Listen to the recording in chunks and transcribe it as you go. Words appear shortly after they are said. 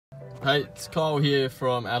Hey, it's Kyle here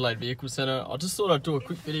from Adelaide Vehicle Centre. I just thought I'd do a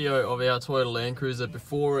quick video of our Toyota Landcruiser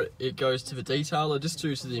before it goes to the detailer, just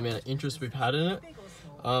due to the amount of interest we've had in it.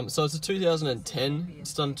 So it's a 2010,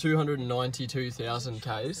 it's done 292,000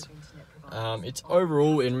 Ks. It's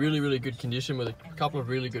overall in really good condition with a couple of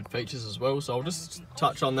really good features as well. So I'll just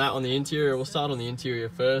touch on that on the interior. We'll start on the interior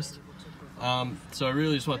first. So I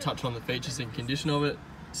really just want to touch on the features and condition of it.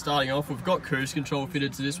 Starting off, we've got cruise control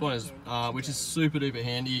fitted to this one, which is super duper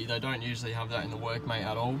handy. They don't usually have that in the Workmate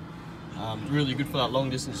at all. Really good for that long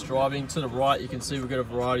distance driving. To the right, you can see we've got a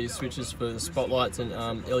variety of switches for the spotlights and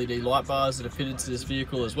LED light bars that are fitted to this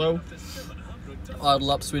vehicle as well.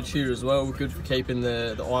 Idle up switch here as well, good for keeping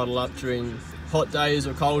the idle up during hot days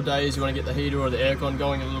or cold days. You want to get the heater or the aircon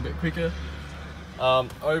going a little bit quicker.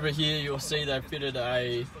 Over here, you'll see they've fitted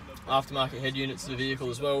a aftermarket head unit to the vehicle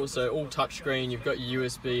as well, so all touchscreen. You've got your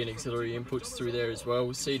USB and auxiliary inputs through there as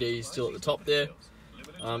well. CD is still at the top there,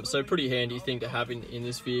 so pretty handy thing to have in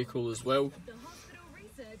this vehicle as well.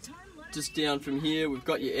 Just down from here, we've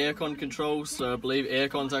got your aircon controls, so I believe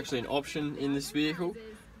aircon's actually an option in this vehicle.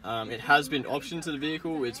 It has been optioned to the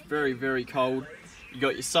vehicle. It's very cold. You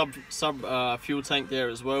got your sub fuel tank there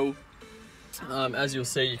as well. As you'll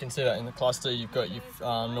see, you can see that in the cluster. You've got your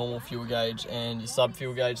normal fuel gauge and your sub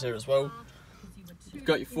fuel gauge there as well. You've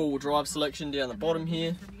got your four-wheel drive selection down the bottom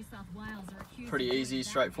here. Pretty easy,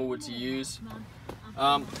 straightforward to use.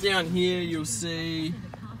 Down here you'll see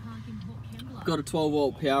got a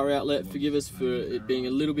 12-volt power outlet. Forgive us for it being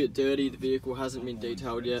a little bit dirty. The vehicle hasn't been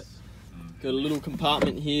detailed yet. Got a little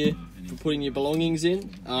compartment here for putting your belongings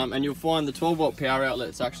in, and you'll find the 12-volt power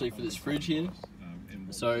outlet's actually for this fridge here.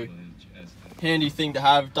 So handy thing to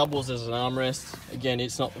have, doubles as an armrest. Again,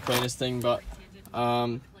 it's not the cleanest thing, but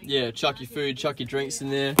yeah, chuck your food, chuck your drinks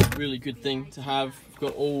in there. Really good thing to have. We've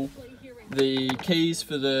got all the keys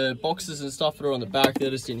for the boxes and stuff that are on the back.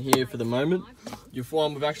 They're just in here for the moment. You'll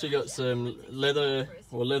find we've actually got some leather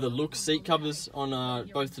look seat covers on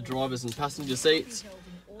both the driver's and passenger seats,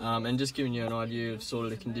 and just giving you an idea of sort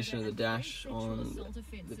of the condition of the dash on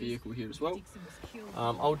the vehicle here as well.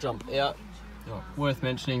 I'll jump out. Worth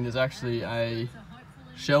mentioning, there's actually a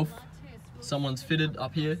shelf someone's fitted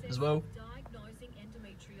up here as well.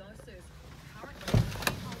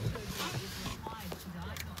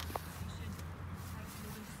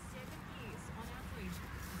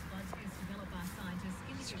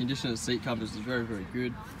 The condition of the seat covers is very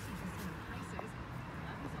good.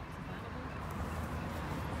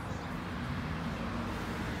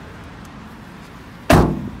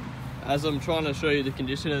 As I'm trying to show you the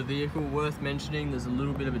condition of the vehicle, worth mentioning, there's a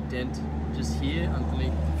little bit of a dent just here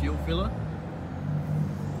underneath the fuel filler.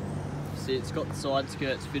 See, it's got the side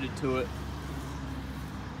skirts fitted to it.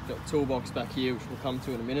 Got a toolbox back here, which we'll come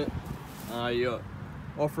to in a minute. You got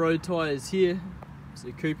off-road tyres here.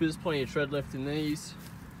 So Coopers, plenty of tread left in these.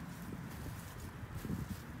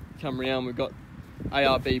 Come around, we've got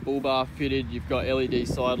ARB bull bar fitted. You've got LED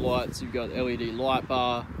side lights. You've got LED light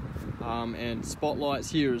bar. And spotlights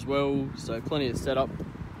here as well, so plenty of setup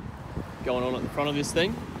going on at the front of this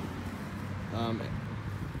thing.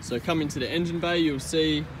 So come into the engine bay, you'll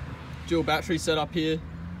see dual battery setup here,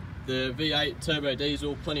 the V8 turbo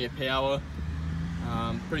diesel, plenty of power,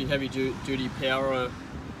 pretty heavy duty power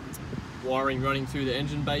wiring running through the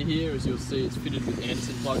engine bay here. As you'll see, it's fitted with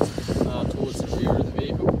Anderson plugs towards the rear of the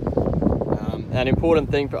vehicle. An important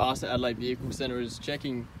thing for us at Adelaide Vehicle Centre is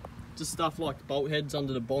checking just stuff like bolt heads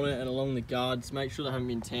under the bonnet and along the guards. Make sure they haven't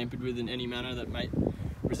been tampered with in any manner that may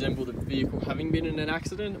resemble the vehicle having been in an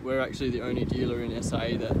accident. We're actually the only dealer in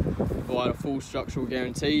SA that provide a full structural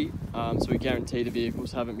guarantee, so we guarantee the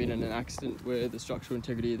vehicles haven't been in an accident where the structural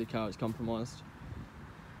integrity of the car is compromised.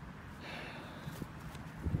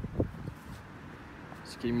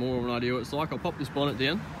 Just to give you more of an idea what it's like, I'll pop this bonnet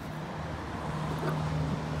down.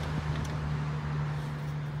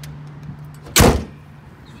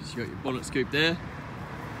 You got your bonnet scoop there.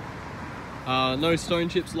 No stone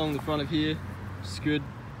chips along the front of here, which is good.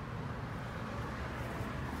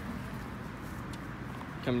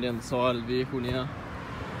 Coming down the side of the vehicle now.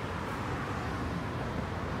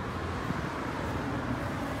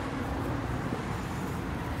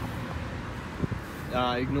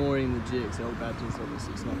 Ignoring the GXL badges,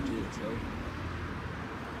 obviously it's not GXL.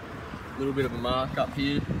 A little bit of a mark up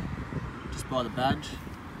here, just by the badge.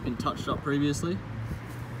 Been touched up previously.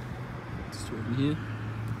 Just over here.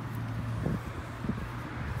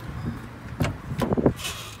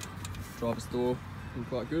 Driver's door, looking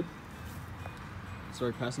quite good.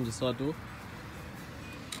 Sorry, passenger side door.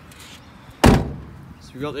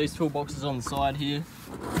 So we've got these toolboxes on the side here.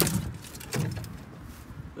 A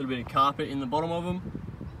little bit of carpet in the bottom of them.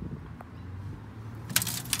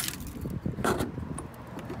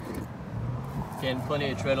 Again, plenty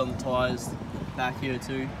of tread on the tyres back here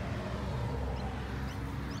too.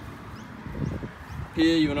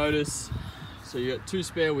 Here you'll notice, so you got 2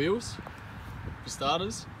 spare wheels for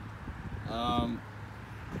starters.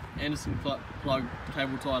 Anderson plug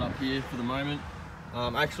cable tied up here for the moment.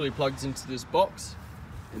 Actually plugs into this box,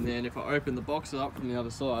 and then if I open the box up from the other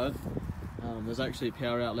side, there's actually a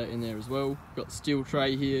power outlet in there as well. Got the steel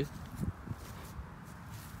tray here.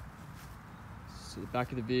 So the back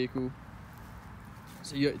of the vehicle.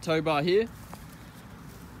 So you got your tow bar here,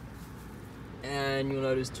 and you'll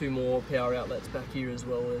notice 2 more power outlets back here as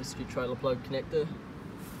well as your trailer plug connector.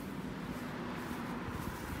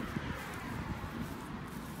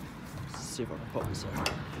 Let's see if I can pop this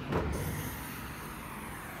out.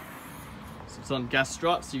 So it's on gas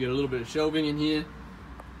struts, so you get a little bit of shelving in here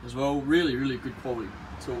as well. Really, really good quality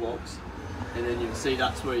toolbox. And then you can see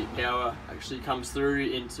that's where your power actually comes through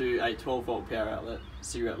into a 12-volt power outlet,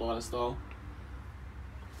 cigarette lighter style.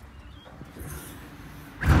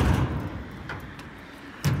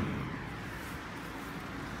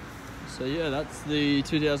 So yeah, that's the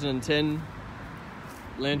 2010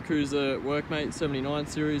 Landcruiser Workmate 79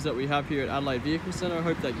 series that we have here at Adelaide Vehicle Centre. I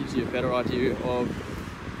hope that gives you a better idea of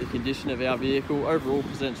the condition of our vehicle. Overall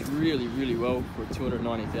presents really, really well for a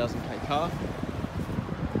 290,000k car.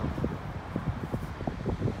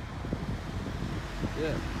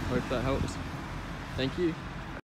 Yeah, hope that helps. Thank you.